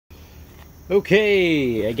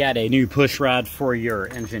Okay, I got a new push rod for your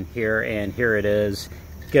engine here, and here it is.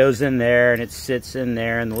 It goes in there and it sits in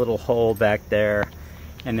there in the little hole back there.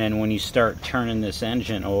 And then when you start turning this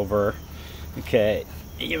engine over, okay,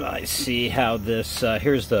 you might see how this,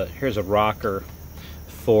 here's a rocker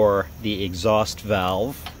for the exhaust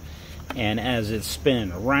valve. And as it's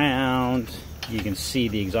spinning around, you can see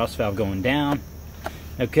the exhaust valve going down.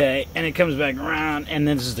 Okay, and it comes back around, and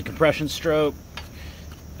then this is the compression stroke.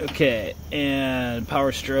 Okay, and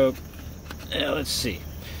power stroke. Let's see.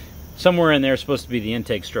 Somewhere in there is supposed to be the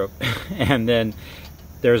intake stroke. And then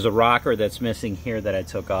there's a rocker that's missing here that I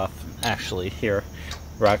took off. Actually, here.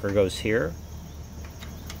 Rocker goes here.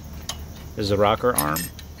 There's a rocker arm.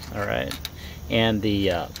 Alright. And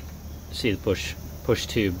the, see the push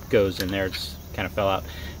tube goes in there. It's kind of fell out.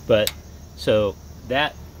 But, so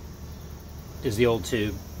that is the old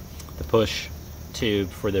tube. The push tube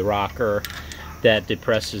for the rocker that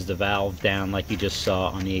depresses the valve down like you just saw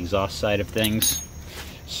on the exhaust side of things.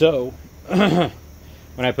 So when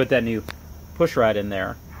I put that new push rod in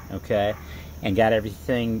there, okay, and got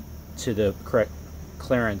everything to the correct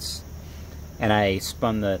clearance, and I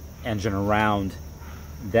spun the engine around,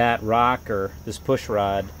 that rocker, this push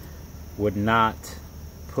rod, would not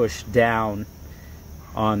push down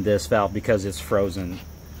on this valve because it's frozen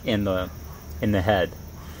in the head.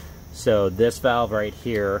 So this valve right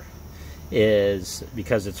here is,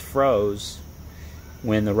 because it's froze,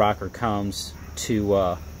 when the rocker comes to,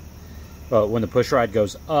 well, when the push rod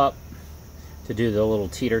goes up to do the little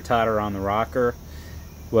teeter-totter on the rocker,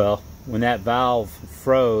 well, when that valve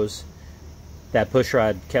froze, that push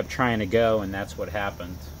rod kept trying to go, and that's what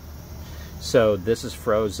happened. So this is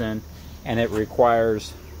frozen, and it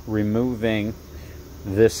requires removing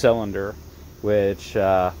this cylinder, which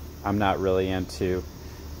I'm not really into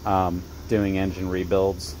doing engine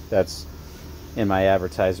rebuilds. That's in my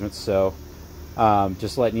advertisements. So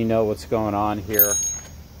just letting you know what's going on here.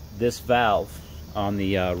 This valve on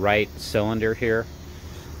the right cylinder here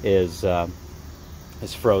is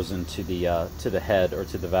frozen to the head, or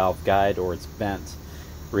to the valve guide, or it's bent,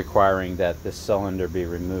 requiring that this cylinder be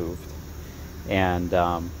removed. And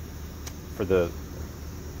for the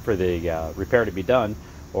repair to be done,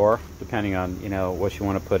 or depending on what you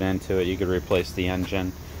want to put into it, you could replace the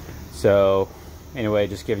engine. So anyway,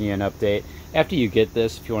 just giving you an update. After you get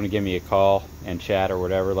this, if you want to give me a call and chat or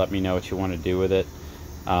whatever, let me know what you want to do with it.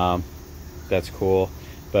 That's cool.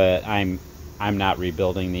 But I'm not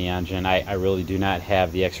rebuilding the engine. I really do not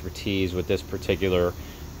have the expertise with this particular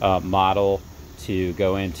model to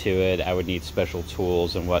go into it. I would need special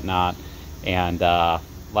tools and whatnot. And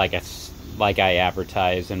like I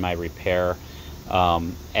advertise in my repair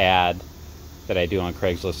ad that I do on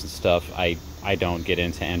Craigslist and stuff, I don't get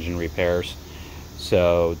into engine repairs,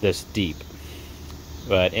 so this deep.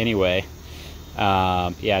 But anyway,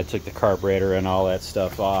 yeah, I took the carburetor and all that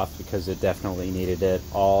stuff off because it definitely needed it.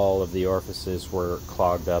 All of the orifices were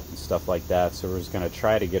clogged up and stuff like that, so I was going to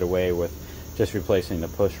try to get away with just replacing the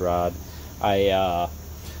push rod. I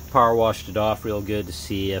power washed it off real good to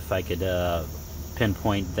see if I could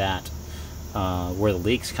pinpoint that where the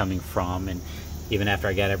leak's coming from, and even after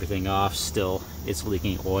I got everything off, still it's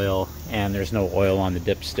leaking oil, and there's no oil on the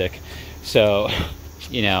dipstick. So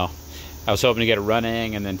I was hoping to get it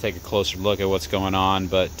running and then take a closer look at what's going on,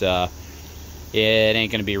 but it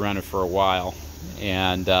ain't gonna be running for a while.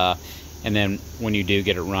 And then when you do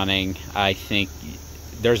get it running, I think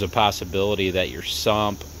there's a possibility that your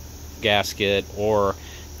sump gasket or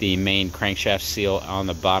the main crankshaft seal on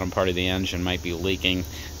the bottom part of the engine might be leaking.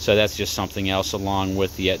 So that's just something else, along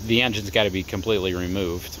with the engine's got to be completely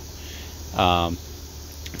removed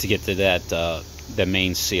to get to that the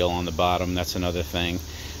main seal on the bottom. That's another thing.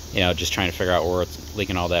 Just trying to figure out where it's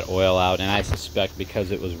leaking all that oil out. And I suspect because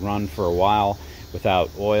it was run for a while without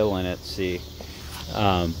oil in it, see,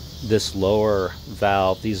 this lower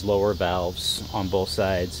valve, these lower valves on both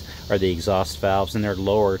sides are the exhaust valves, and they're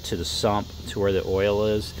lower to the sump to where the oil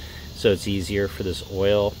is, so it's easier for this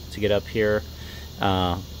oil to get up here,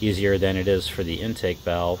 easier than it is for the intake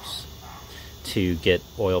valves to get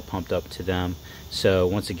oil pumped up to them. So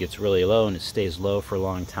once it gets really low, and it stays low for a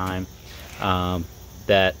long time,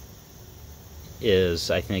 that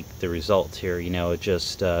is, I think, the result here. It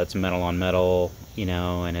just it's metal on metal,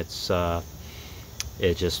 and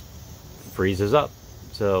it just freezes up.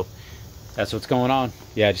 So that's what's going on.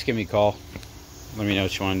 Yeah, just give me a call. Let me know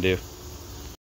what you want to do.